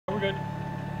good.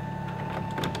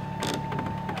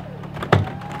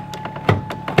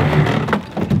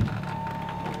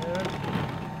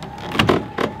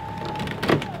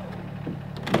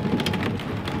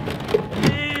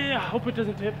 Yeah, hope it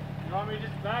doesn't tip. You want me to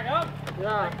just back up?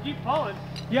 Yeah. I can keep pulling.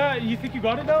 Yeah, you think you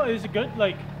got it though? Is it good?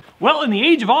 Like, Well, in the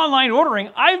age of online ordering,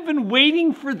 I've been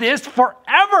waiting for this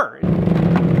forever.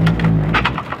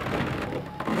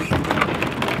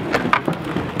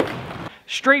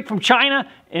 Straight from China,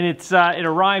 and it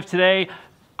arrived today.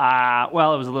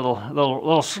 Well, it was a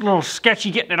little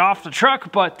sketchy getting it off the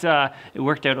truck, but it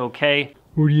worked out okay.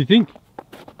 what do you think?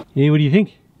 Hey, what do you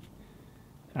think?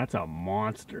 That's a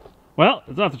monster. Well,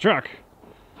 it's off the truck.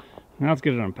 Now let's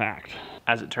get it unpacked.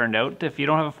 As it turned out, if you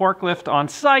don't have a forklift on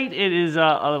site, it is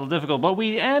a little difficult, but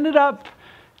we ended up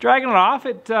dragging it off.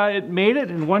 It made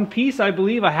it in one piece, I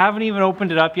believe. I haven't even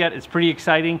opened it up yet. It's pretty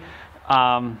exciting. Did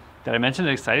I mention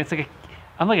it's exciting? It's like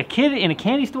I'm like a kid in a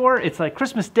candy store. It's like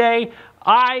Christmas Day.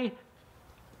 I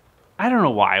don't know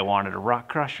why I wanted a rock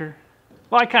crusher.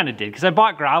 Well, I kind of did, because I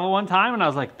bought gravel one time and I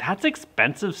was like, that's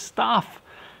expensive stuff.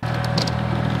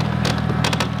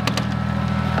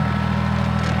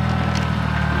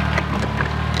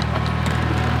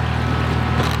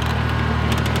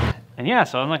 And yeah,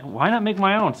 so I'm like, why not make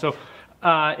my own? So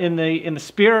in the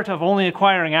spirit of only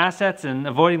acquiring assets and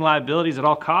avoiding liabilities at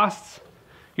all costs,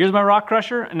 here's my rock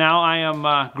crusher. Now I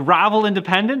am gravel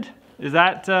independent. Is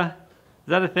that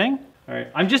a thing? All right,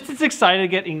 I'm just as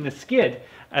excited getting the skid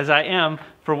as I am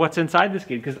for what's inside the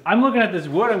skid, because I'm looking at this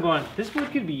wood, I'm going, this wood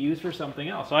could be used for something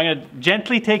else. So I'm gonna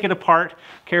gently take it apart,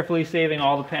 carefully saving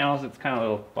all the panels. It's kind of a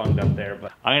little bunged up there,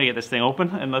 but I'm gonna get this thing open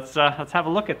and let's have a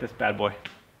look at this bad boy.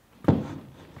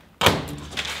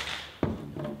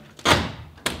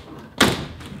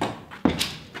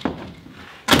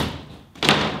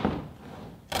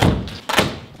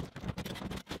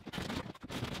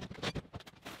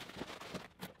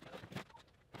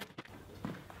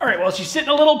 All right, well, she's sitting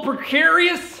a little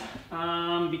precarious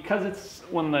because it's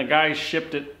when the guys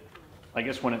shipped it, I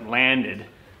guess when it landed,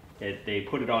 they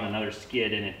put it on another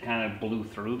skid and it kind of blew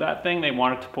through that thing. They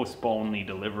wanted to postpone the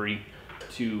delivery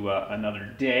to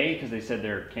another day because they said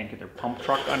they can't get their pump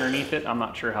truck underneath it. I'm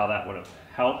not sure how that would have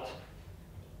helped.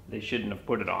 They shouldn't have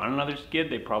put it on another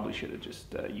skid. They probably should have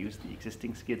just used the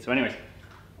existing skid. So anyways,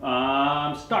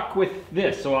 I'm stuck with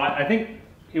this. So I think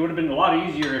it would have been a lot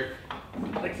easier if,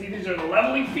 like, see, these are the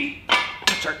leveling feet,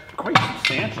 which are quite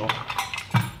substantial.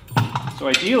 So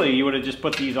ideally, you would have just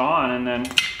put these on and then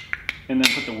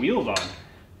put the wheels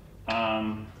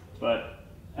on. But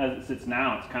as it sits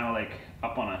now, it's kind of like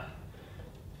up on a.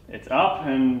 It's up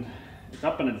and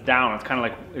it's down. It's kind of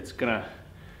like it's gonna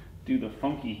do the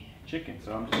funky chicken.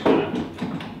 So I'm just kind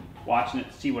of watching it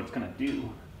to see what it's gonna do.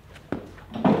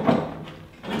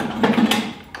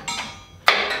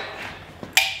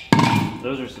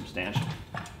 Those are substantial.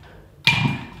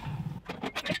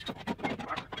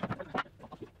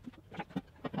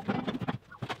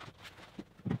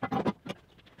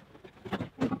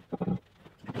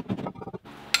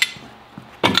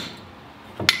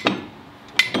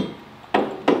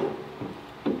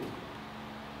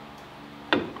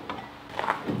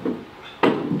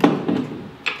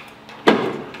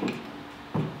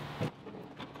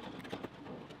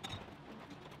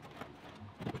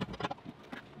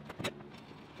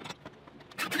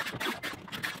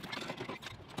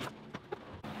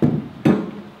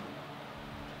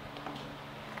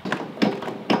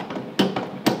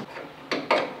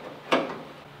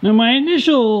 Now my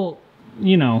initial,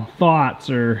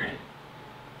 thoughts are,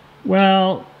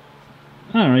 well,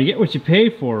 I don't know, you get what you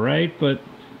pay for, right? But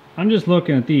I'm just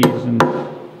looking at these and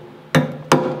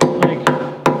like,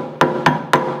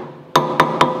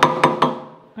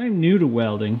 I'm new to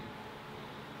welding,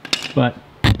 but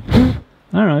I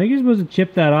don't know, I think you're supposed to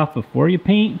chip that off before you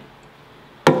paint.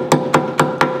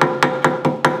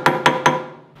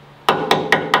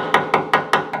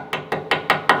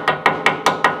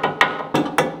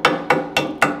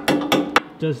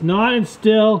 Does not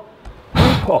instill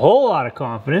a whole lot of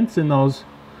confidence in those,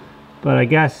 but I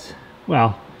guess,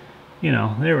 well, they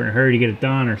were in a hurry to get it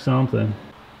done or something.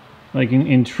 Like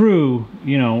in true,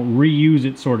 reuse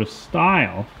it sort of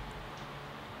style,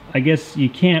 I guess you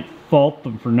can't fault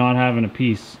them for not having a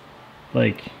piece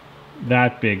like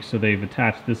that big, so they've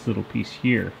attached this little piece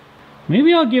here.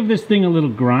 Maybe I'll give this thing a little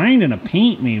grind and a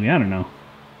paint, maybe, I don't know.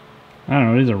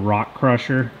 It is a rock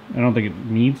crusher. I don't think it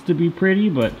needs to be pretty,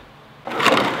 but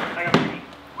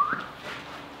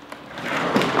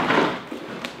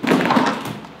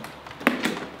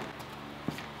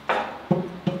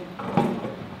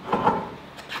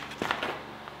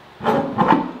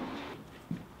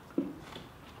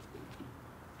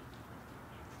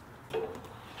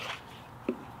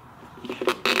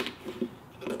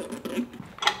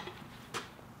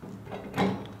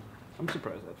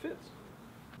surprised that fits.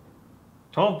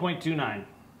 12.29.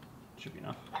 Should be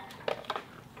enough.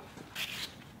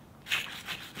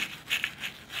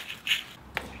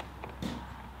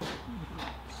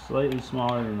 Slightly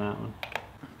smaller than that one.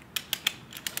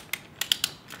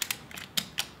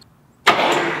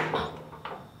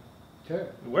 Okay,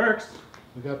 It works.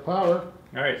 we got power,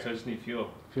 All right, so I just need fuel.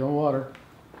 fuel and water.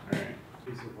 All right.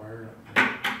 Piece of wire.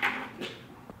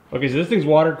 Okay, so this thing's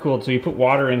water cooled, so you put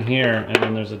water in here, and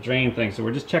then there's a drain thing. So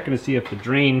we're just checking to see if the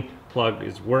drain plug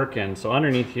is working. So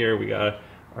underneath here, we got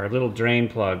our little drain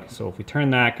plug. So if we turn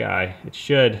that guy, it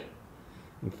should,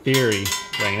 in theory,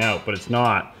 drain out, but it's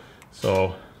not.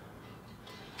 So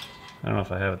I don't know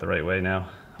if I have it the right way now.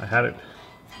 I had it.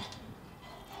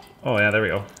 Oh yeah, there we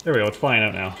go. There we go, it's flying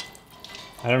out now.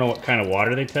 I don't know what kind of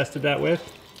water they tested that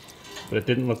with, but it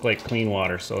didn't look like clean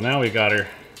water. So now we got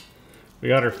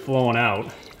her flowing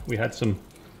out. We had some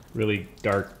really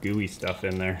dark, gooey stuff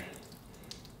in there.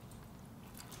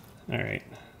 All right,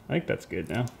 I think that's good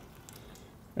now.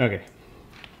 Okay.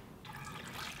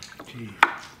 Gee.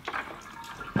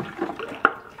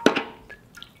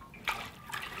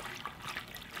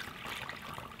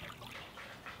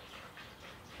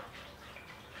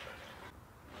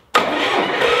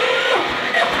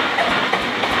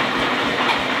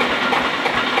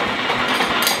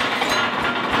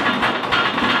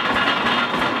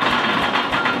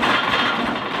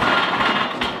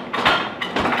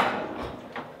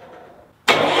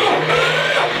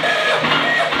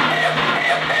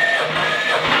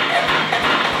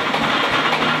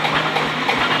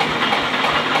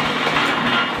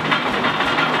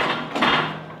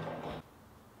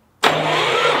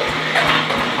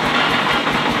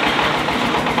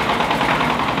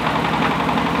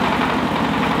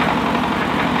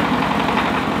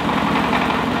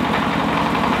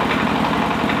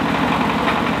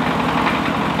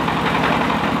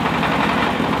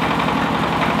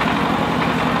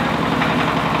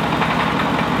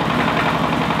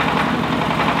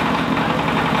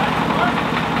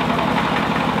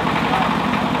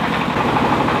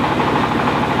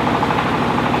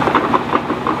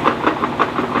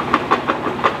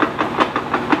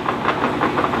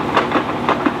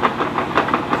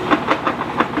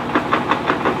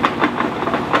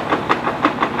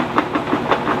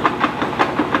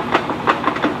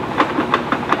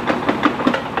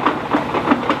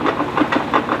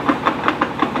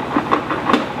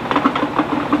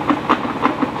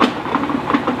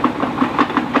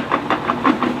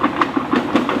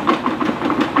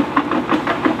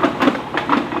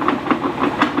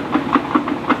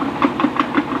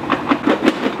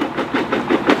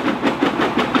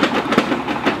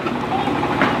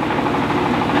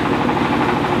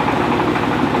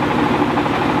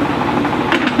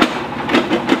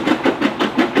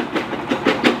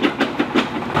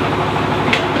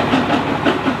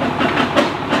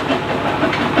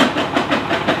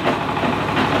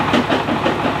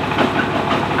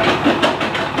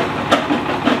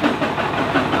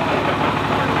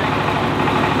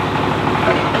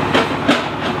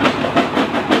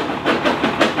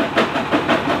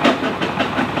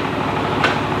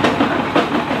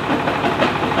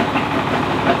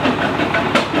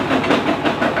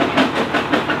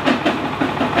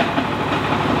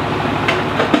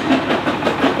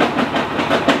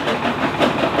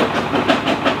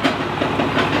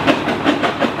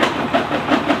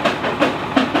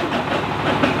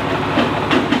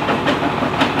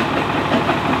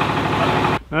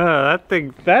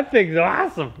 That thing's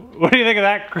awesome. What do you think of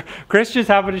that? Chris just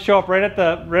happened to show up right at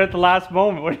the last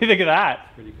moment. What do you think of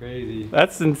that? Pretty crazy.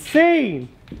 That's insane.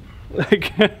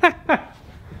 Like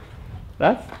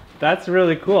that's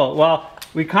really cool. Well,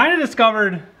 we kind of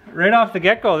discovered right off the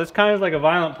get-go, this kind of like a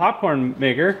violent popcorn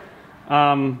maker.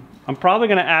 I'm probably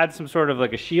gonna add some sort of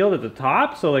like a shield at the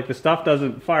top so like the stuff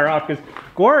doesn't fire off. Because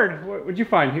Gord, what'd you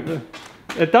find?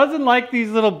 It doesn't like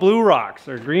these little blue rocks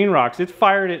or green rocks. It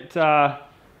fired it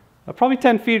probably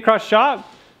 10 feet across shot.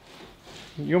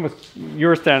 You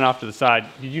were standing off to the side.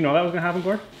 Did you know that was gonna happen,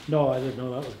 Gord? No, I didn't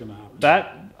know that was gonna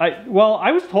happen.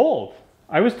 I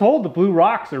was told the blue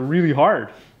rocks are really hard.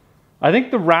 I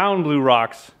think the round blue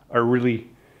rocks are really,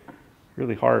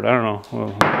 really hard. I don't know.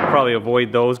 We'll probably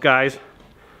avoid those guys.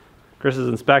 Chris is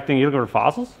inspecting. You looking for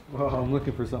fossils? Well, I'm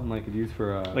looking for something I could use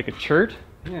for Like a chert?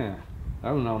 yeah. I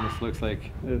don't know. Almost looks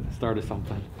like the start of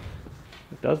something.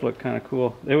 It does look kind of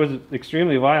cool. It was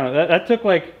extremely violent. That took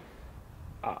like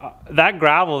that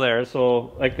gravel there.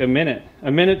 So like a minute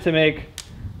to make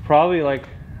probably like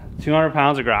 200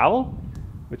 pounds of gravel,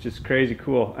 which is crazy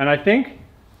cool. And I think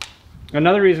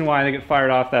another reason why I think it fired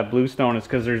off that bluestone is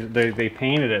because they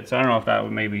painted it. So I don't know if that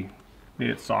would maybe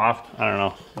Maybe it's soft. I don't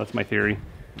know. That's my theory.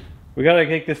 We gotta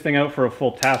take this thing out for a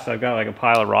full test. I've got like a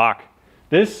pile of rock.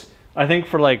 This, I think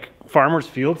for like farmer's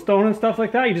fieldstone and stuff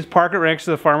like that, you just park it right next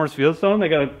to the farmer's fieldstone. They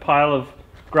got a pile of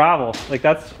gravel. Like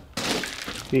that's,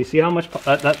 can you see how much,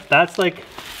 that's like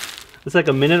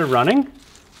a minute of running?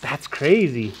 That's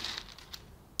crazy.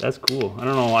 That's cool. I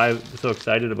don't know why I'm so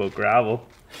excited about gravel.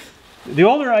 The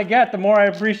older I get, the more I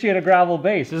appreciate a gravel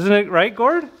base. Isn't it right,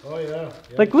 Gord? Oh, yeah.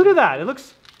 Like, look at that.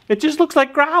 It just looks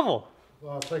like gravel.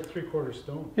 Well, it's like 3/4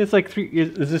 stone. It's like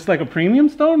is this like a premium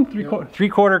stone?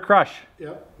 Three-quarter crush.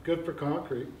 Yep, good for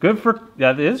concrete.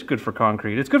 Yeah, it is good for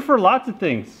concrete. It's good for lots of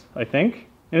things, I think.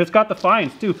 And it's got the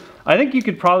fines too. I think you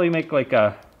could probably make like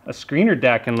a screener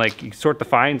deck and like you sort the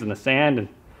fines in the sand and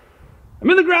I'm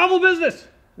in the gravel business.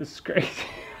 This is crazy.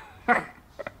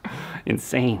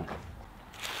 Insane.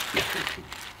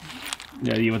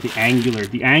 Yeah, you want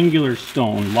the angular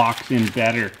stone locks in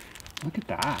better. Look at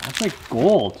that, that's like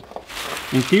gold.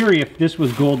 In theory, if this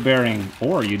was gold bearing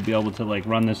ore, you'd be able to like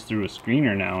run this through a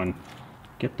screener now and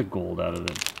get the gold out of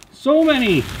it. So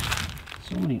many.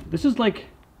 This is like,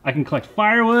 I can collect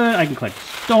firewood, I can collect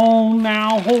stone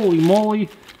now, holy moly.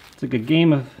 It's like a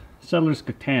game of Settlers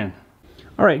Catan.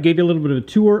 All right, gave you a little bit of a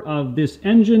tour of this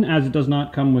engine as it does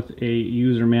not come with a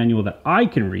user manual that I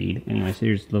can read. Anyways,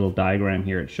 here's a little diagram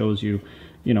here. It shows you,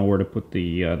 where to put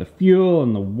the fuel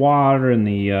and the water and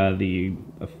the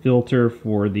filter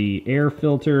for the air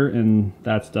filter and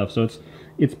that stuff. So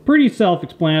it's pretty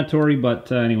self-explanatory,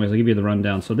 but anyways, I'll give you the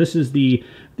rundown. So this is the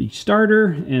starter,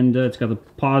 and it's got the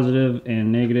positive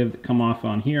and negative that come off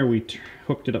on here. We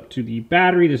hooked it up to the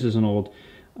battery. This is an old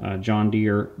John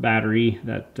Deere battery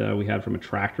that we had from a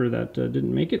tractor that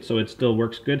didn't make it, so it still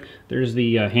works good. There's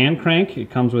the hand crank.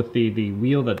 It comes with the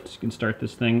wheel that you can start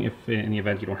this thing if in the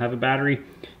event you don't have a battery.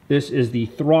 This is the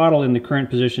throttle. In the current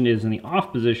position is in the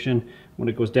off position. When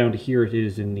it goes down to here, it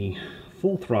is in the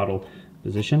full throttle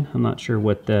position. I'm not sure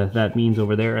what that means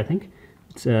over there. I think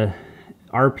it's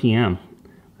RPM.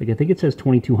 Like I think it says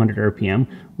 2200 RPM,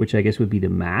 which I guess would be the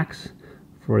max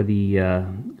for the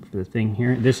thing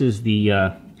here. This is the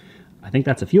I think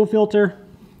that's a fuel filter,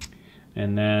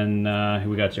 and then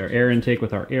we got our air intake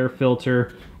with our air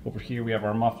filter. Over here we have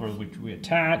our muffler which we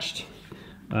attached.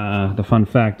 The fun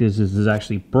fact is this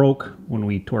actually broke when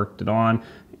we torqued it on.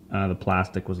 The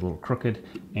plastic was a little crooked,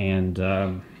 and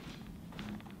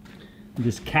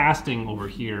this casting over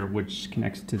here which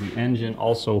connects to the engine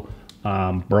also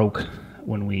broke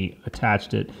when we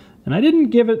attached it. And I didn't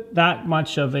give it that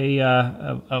much of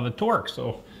a torque,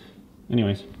 so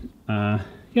anyways,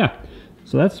 yeah.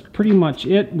 So that's pretty much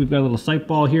it. We've got a little sight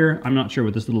ball here. I'm not sure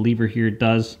what this little lever here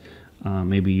does.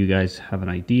 Maybe you guys have an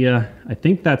idea. I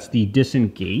think that's the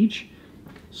disengage.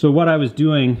 So what I was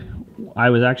doing,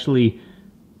 I was actually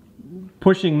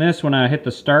pushing this when I hit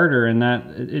the starter, and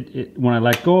that when I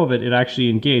let go of it, it actually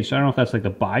engaged. So I don't know if that's like the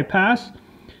bypass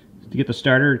to get the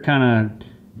starter kind of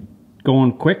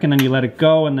going quick, and then you let it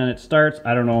go and then it starts.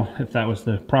 I don't know if that was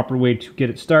the proper way to get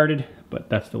it started, but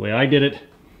that's the way I did it.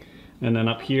 And then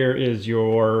up here is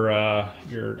your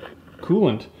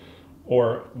coolant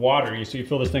or water. You see, you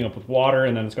fill this thing up with water,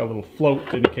 and then it's got a little float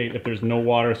to indicate if there's no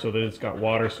water, so that it's got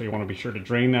water. So you want to be sure to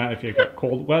drain that if you've got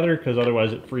cold weather, because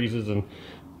otherwise it freezes and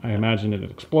I imagine it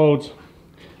explodes.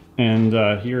 And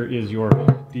here is your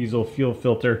diesel fuel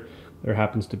filter. There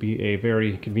happens to be a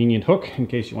very convenient hook in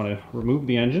case you want to remove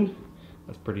the engine.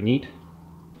 That's pretty neat.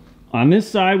 On this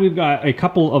side, we've got a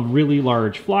couple of really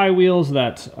large flywheels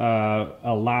that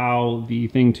allow the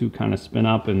thing to kind of spin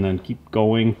up and then keep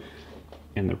going,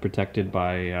 and they're protected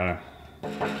by a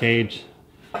cage.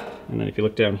 And then if you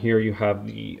look down here, you have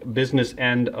the business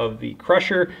end of the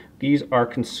crusher. These are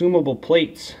consumable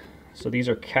plates. So these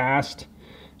are cast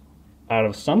out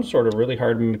of some sort of really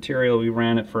hard material. We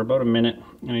ran it for about a minute.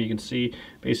 You can see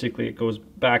basically it goes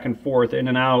back and forth, in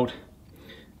and out,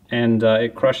 and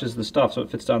it crushes the stuff, so it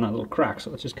fits down that little crack.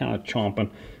 So it's just kind of chomping.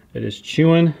 It is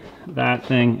chewing that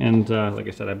thing, and like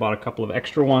I said, I bought a couple of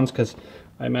extra ones because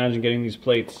I imagine getting these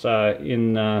plates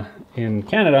in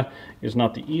Canada is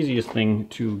not the easiest thing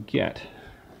to get.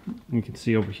 You can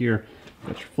see over here,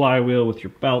 got your flywheel with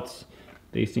your belts.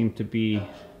 They seem to be,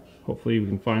 hopefully we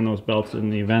can find those belts in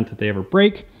the event that they ever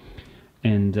break.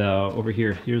 And over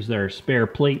here, here's their spare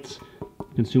plates,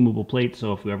 consumable plates,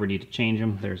 so if we ever need to change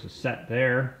them, there's a set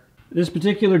there. This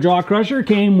particular jaw crusher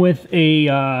came with a,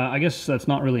 I guess that's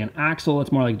not really an axle,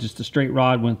 it's more like just a straight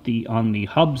rod with on the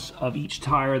hubs of each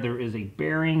tire there is a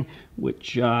bearing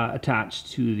which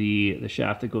attached to the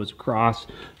shaft that goes across.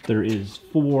 There is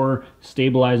 4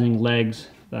 stabilizing legs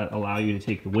that allow you to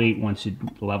take the weight once you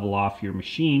level off your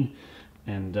machine.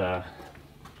 And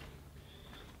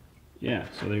yeah,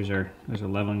 so there's our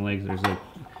leveling legs.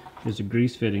 There's a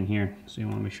grease fitting here, so you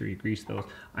want to make sure you grease those.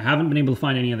 I haven't been able to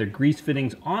find any other grease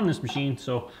fittings on this machine,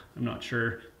 so I'm not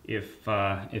sure if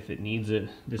it needs it.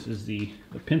 This is the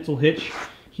pencil hitch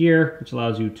here, which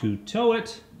allows you to tow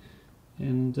it.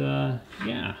 And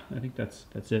yeah, I think that's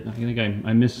it. I think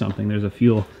I missed something. There's a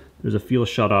fuel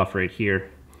shut off right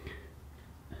here.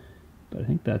 But I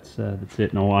think that's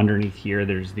it. No, underneath here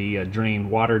there's the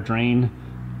water drain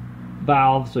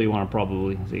valve. So you want to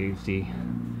probably, so you can see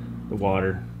the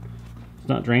water. It's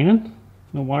not draining.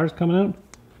 No water's coming out.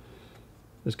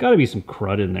 There's got to be some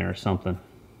crud in there or something.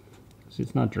 See,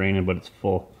 it's not draining, but it's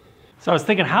full. So I was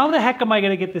thinking, how the heck am I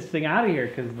going to get this thing out of here?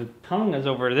 Because the tongue is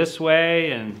over this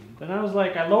way, and then I was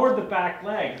like, I lowered the back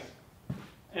legs,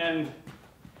 and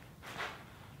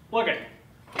look at it.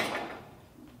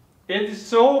 It's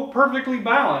so perfectly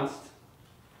balanced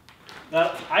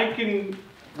that I can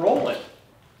roll it.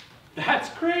 That's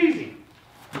crazy.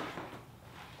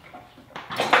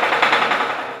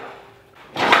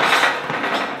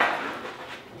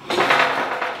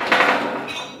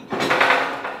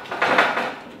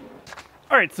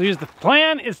 All right, so here's the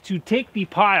plan: is to take the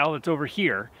pile that's over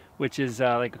here, which is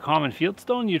like a common field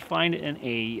stone you'd find in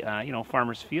a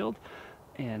farmer's field,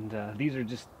 and these are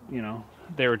just,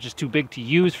 they were just too big to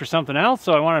use for something else,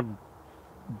 so I want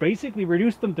to basically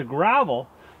reduce them to gravel.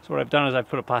 So what I've done is I've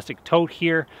put a plastic tote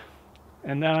here,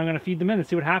 and then I'm going to feed them in and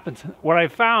see what happens. What I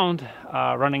found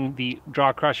running the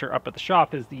jaw crusher up at the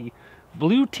shop is the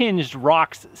blue tinged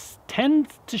rocks tend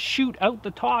to shoot out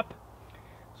the top.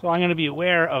 So I'm going to be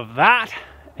aware of that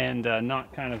and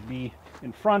not kind of be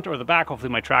in front or the back.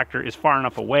 Hopefully my tractor is far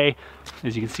enough away.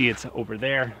 As you can see, it's over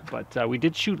there. But we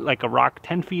did shoot like a rock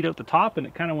 10 feet out the top, and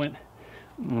it kind of went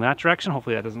in that direction.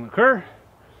 Hopefully that doesn't occur.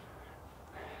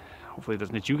 Hopefully it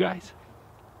doesn't hit you guys.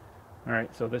 All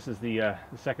right, so this is the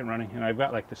second running, and I've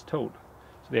got like this tote.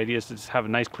 So the idea is to just have a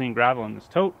nice clean gravel in this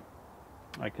tote.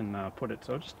 I can put it,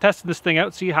 so just test this thing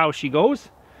out, see how she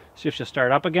goes. See if she'll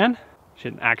start up again.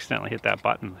 Shouldn't accidentally hit that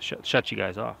button, shut you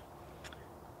guys off.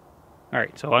 All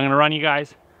right, so I'm gonna run you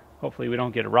guys. Hopefully we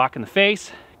don't get a rock in the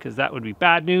face, because that would be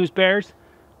bad news, bears.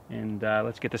 And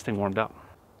let's get this thing warmed up.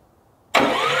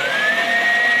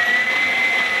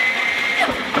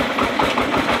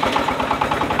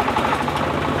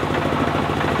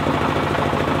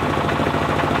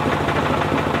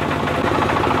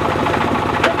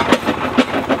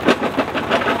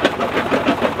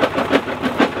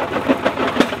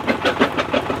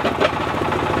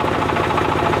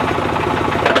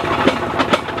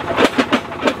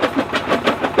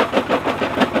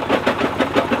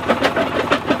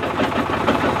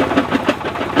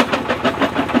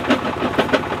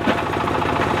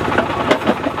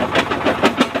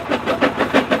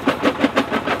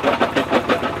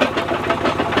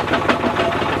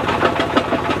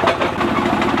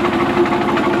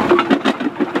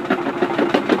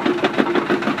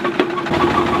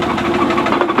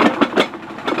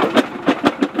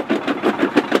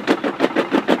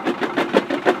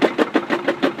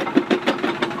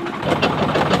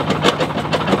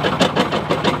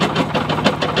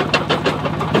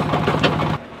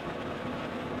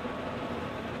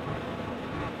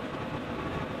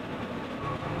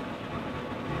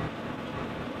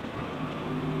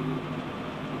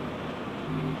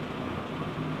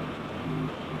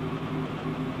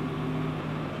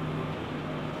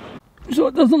 So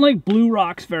it doesn't like blue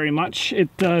rocks very much. It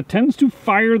tends to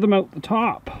fire them out the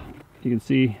top. You can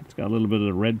see it's got a little bit of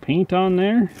the red paint on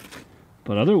there,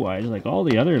 but otherwise, like all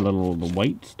the other the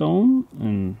white stone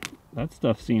and that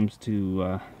stuff seems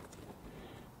to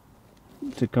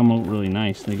come out really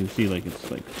nice. And you can see like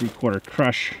it's like 3/4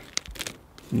 crush,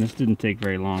 and this didn't take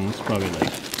very long. It's probably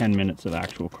like 10 minutes of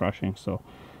actual crushing. So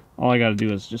all I got to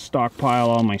do is just stockpile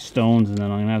all my stones, and then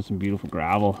I'm gonna have some beautiful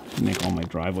gravel to make all my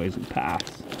driveways and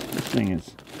paths. This thing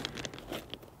is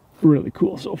really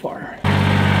cool so far.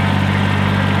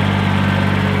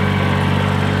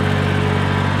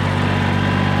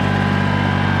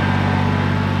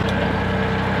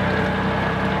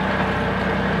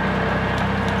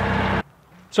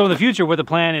 So in the future, what the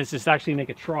plan is just actually make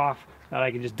a trough that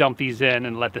I can just dump these in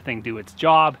and let the thing do its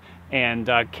job, and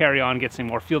carry on, get some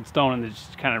more field stone, and then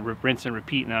just kind of rinse and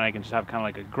repeat, and then I can just have kind of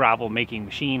like a gravel making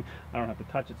machine. I don't have to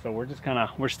touch it, so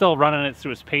we're still running it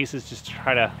through its paces, just to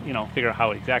try to, figure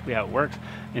out exactly how it works.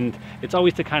 And it's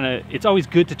always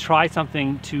good to try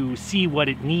something to see what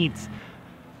it needs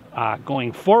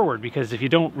going forward, because if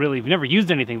you've never used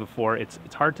anything before, it's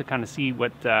hard to kind of see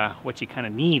what you kind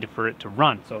of need for it to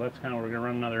run. So that's kind of, we're gonna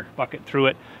run another bucket through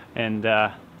it and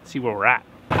see where we're at.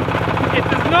 It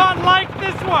does not like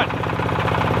this one.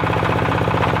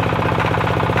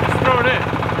 throw it in.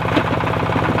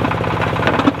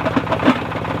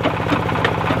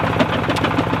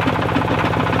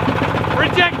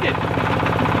 Rejected.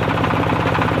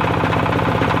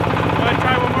 Want to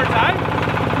try one more time?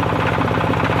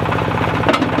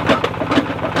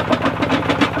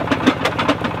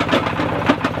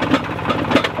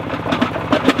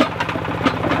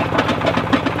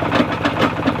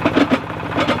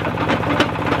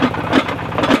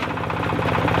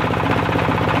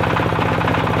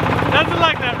 Doesn't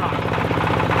like that rock.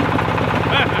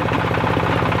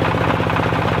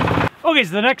 Okay,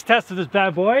 so the next test of this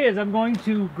bad boy is I'm going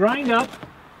to grind up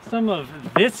some of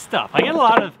this stuff. I get a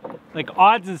lot of like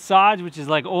odds and sods, which is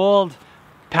like old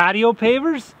patio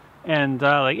pavers and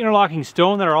like interlocking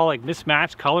stone that are all like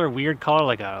mismatched color, weird color,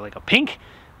 like a pink.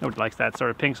 Nobody likes that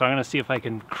sort of pink, so I'm gonna see if I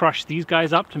can crush these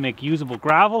guys up to make usable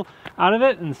gravel out of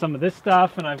it, and some of this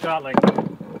stuff. And I've got like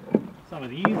some of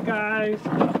these guys,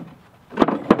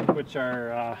 which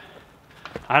are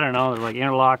I don't know, they're like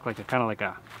interlocked, like a kind of like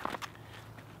a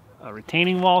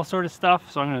retaining wall sort of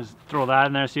stuff. So I'm going to throw that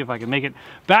in there, see if I can make it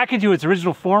back into its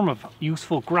original form of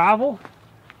useful gravel.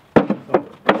 So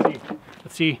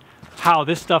let's see how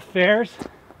this stuff fares.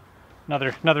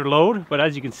 Another load, but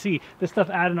as you can see, this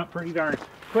stuff adding up pretty darn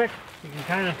quick. You can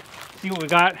kind of see what we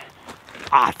got.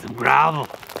 Awesome gravel.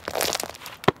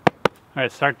 All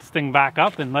right, start this thing back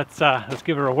up and let's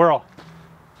give it a whirl.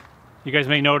 You guys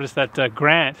may notice that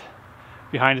Grant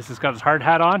behind us has got his hard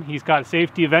hat on. He's got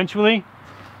safety eventually.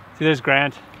 See, there's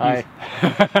Grant. Hi.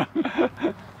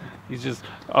 He's just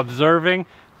observing.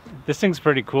 This thing's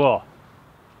pretty cool.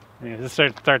 Yeah, let's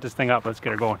start this thing up. Let's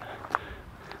get her going.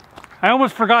 I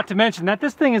almost forgot to mention that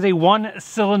this thing is a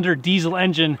one-cylinder diesel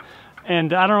engine,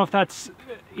 and I don't know if that's,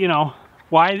 you know,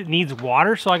 why it needs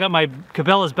water. So I got my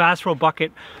Cabela's Bass Pro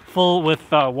bucket full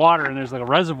with water, and there's like a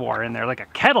reservoir in there, like a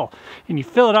kettle, and you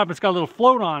fill it up. It's got a little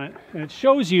float on it, and it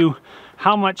shows you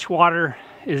how much water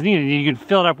is needed. You can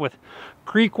fill it up with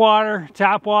creek water,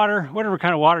 tap water, whatever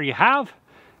kind of water you have,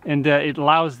 and it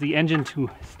allows the engine to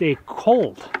stay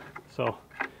cold. So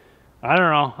I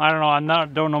don't know. I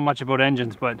don't know much about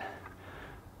engines, but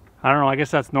I don't know. I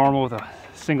guess that's normal with a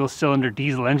single-cylinder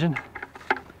diesel engine.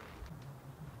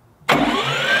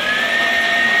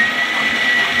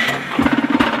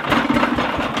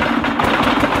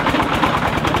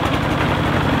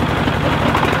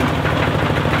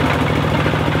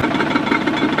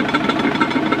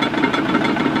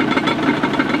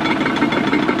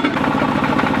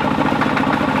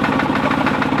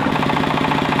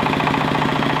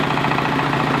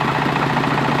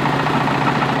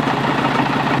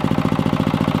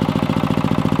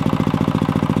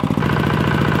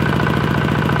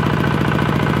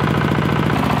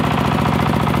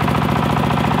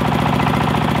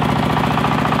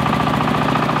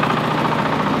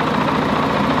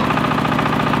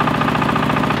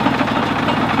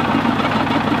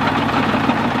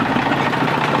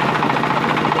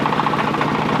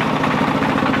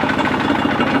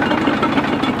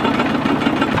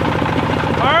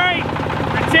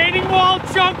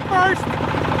 Chunk first.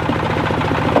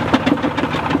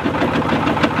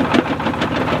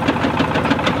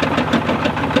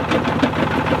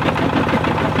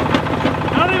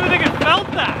 I don't even think it felt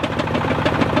that.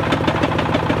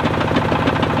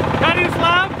 Cutting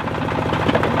slab.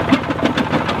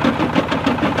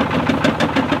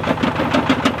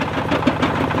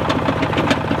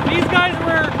 These guys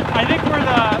I think were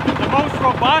the most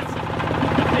robust.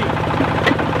 Let's see.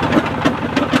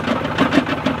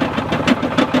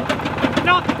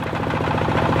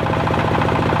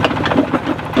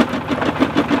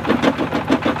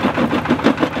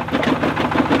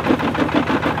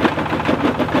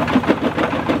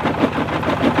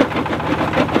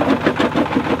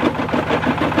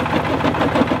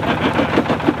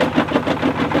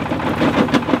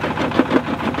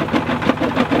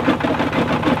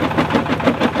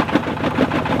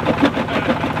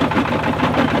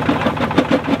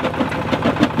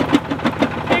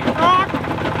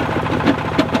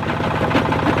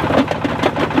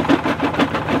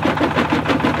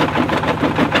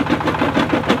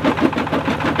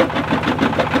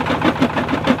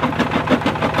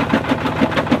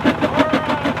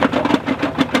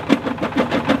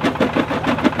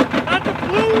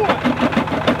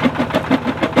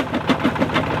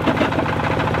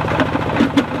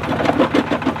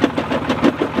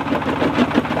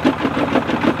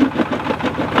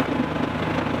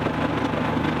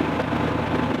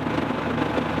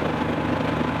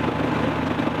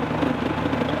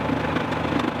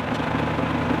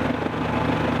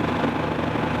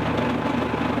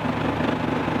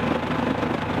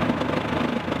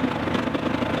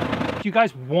 you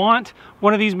guys want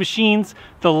one of these machines,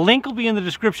 the link will be in the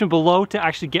description below to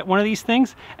actually get one of these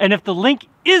things. And if the link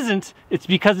isn't, it's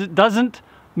because it doesn't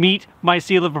meet my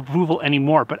seal of approval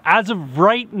anymore. But as of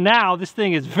right now, this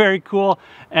thing is very cool.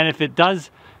 And if it does,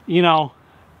 you know,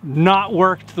 not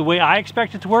work the way I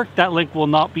expect it to work, that link will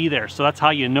not be there. So that's how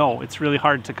you know. It's really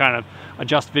hard to kind of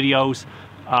adjust videos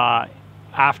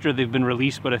after they've been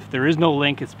released, but if there is no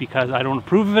link, it's because I don't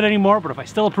approve of it anymore. But if I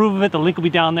still approve of it, the link will be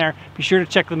down there. Be sure to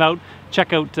check them out.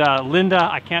 Check out Linda.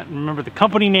 I can't remember the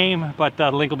company name, but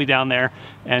the link will be down there,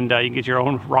 and you can get your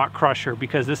own rock crusher,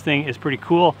 because this thing is pretty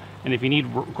cool. And if you need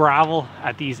gravel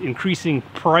at these increasing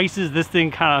prices, this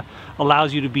thing kind of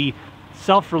allows you to be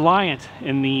self-reliant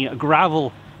in the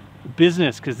gravel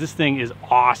business, because this thing is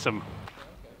awesome.